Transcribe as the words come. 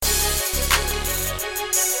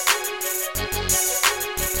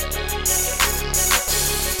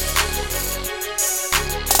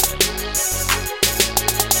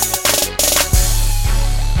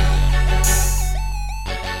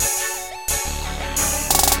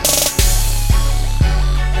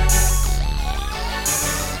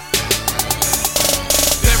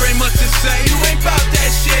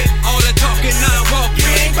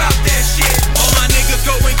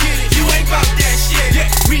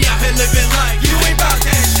We out here living life. You ain't bout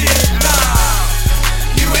that shit. Nah,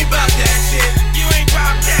 you ain't bout that shit. You ain't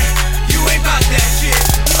bout that. You ain't bout that shit.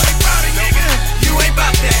 You ain't bout it, nigga. You ain't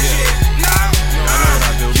bout that shit. No,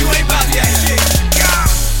 you ain't bout that shit.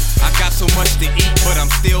 I got so much to eat, but I'm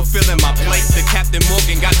still filling my plate. The Captain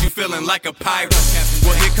Morgan got you feeling like a pirate.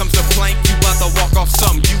 Well, here comes the plank, you about to walk off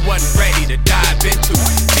something you wasn't ready to dive into.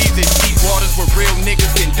 These is deep waters where real niggas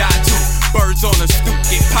can die too. Birds on the stoop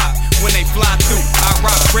get popped when they fly through. I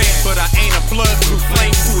rock red, but I ain't a blood blue.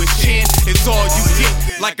 Flame to his chin, it's all you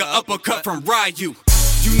get, like an uppercut from Ryu.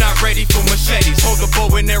 You not ready for machetes, hold the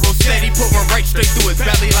bow and arrow steady. Put one right straight through his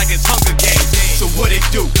belly like it's Hunger Games. So what it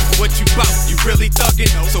do? What you bout? You really thuggin'?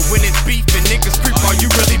 So when it's beef and niggas creep, are you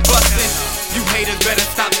really bustin'? You haters better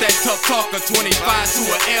stop that tough talk. A 25 to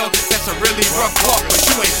a L, that's a really rough walk. But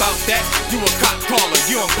you ain't bout that, you a cop caller.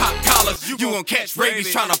 You on pop collars, you gon' catch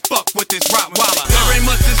rabies tryna fuck with this Rottweiler. There ain't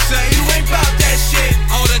much to say, you ain't bout that shit.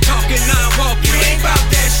 All the talking, not walking, you ain't bout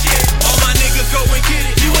that shit. All my niggas go and get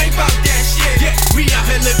it, you ain't bout that shit. Yeah, we out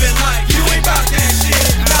here living life, you ain't bout that shit.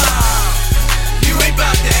 Nah, you ain't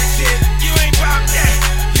bout that shit. You ain't bout that.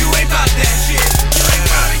 You ain't bout that shit. You ain't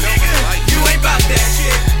bout it, nigga. You ain't bout that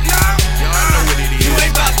shit. Nah, you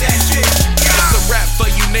ain't bout that shit. It's a rap for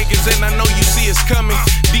you niggas, and I know you see it's coming.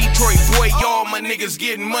 Detroit boy, y'all my niggas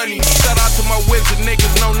getting money. Shout out to my wizard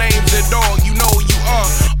niggas, no names at all. You know who you are.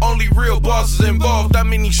 Only real bosses involved.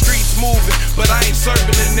 I'm in these streets moving, but I ain't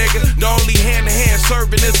serving a nigga. The only hand-to-hand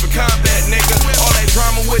serving is for combat, nigga. All that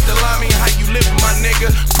drama with the limey, how you living, my nigga?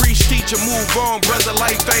 Preach, teacher, move on, brother,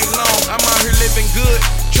 life ain't long. I'm out here living good,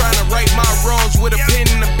 trying to right my wrongs with a pen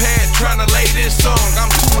and a pad, trying to lay this song. I'm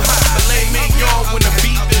too hot to lay me on when the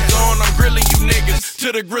beat is on. I'm grilling you niggas to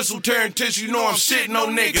the gristle, tearing tissue. You know I'm shitting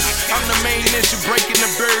on niggas. I'm the main issue, breaking the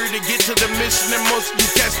barrier to get to the mission, and most of you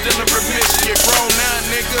cats still in remission. You're grown now,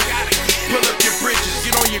 nigga. Pull up your bridges,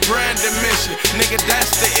 get on your grind and mission, nigga.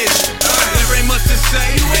 That's the issue. There ain't much to say,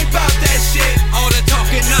 you ain't bout that shit. All the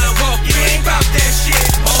talking, not walking, you ain't bout that shit.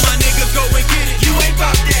 All my niggas go and get it, you ain't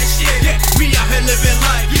bout that shit. Yeah, we out here living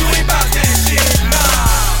life, you ain't bout that shit.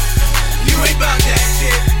 Nah, you ain't bout that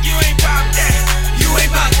shit. You ain't bout that. You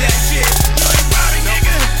ain't bout that shit. You ain't bout it,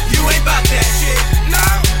 nigga. You ain't bout that shit.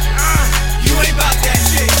 Nah, you ain't bout that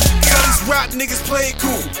shit. These rap niggas play it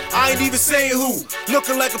cool, I ain't even saying who.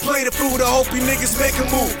 Looking like a plate of food, I hope you niggas make a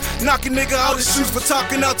move. Knock a nigga out his shoes for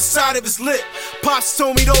talking out the side of his lip. Pops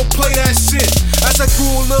told me don't play that shit. As I grew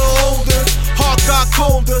a little older, heart got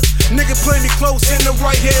colder. Nigga play me close and the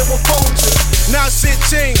right hand will fold you. Now shit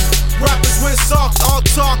changed, rappers with soft, all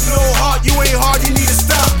talk, no heart. You ain't hard, you need to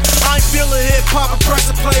stop. I ain't feeling hip-hop, I press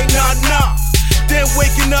a play, nah. Then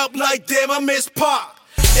waking up like damn, I miss Pop.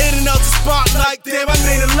 In and out the spot like damn, I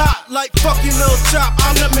made a lot. Like fucking Lil Chop,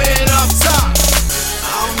 I'm the man up top.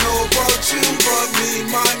 I don't know about you, but me,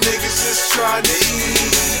 my niggas just trying to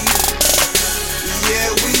eat.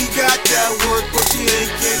 Yeah, we got that work, but you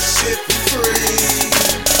ain't get shit for free.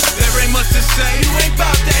 There ain't much to say, you ain't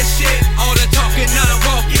bout that shit. All the talking, not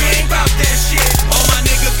walking, you ain't bout that shit.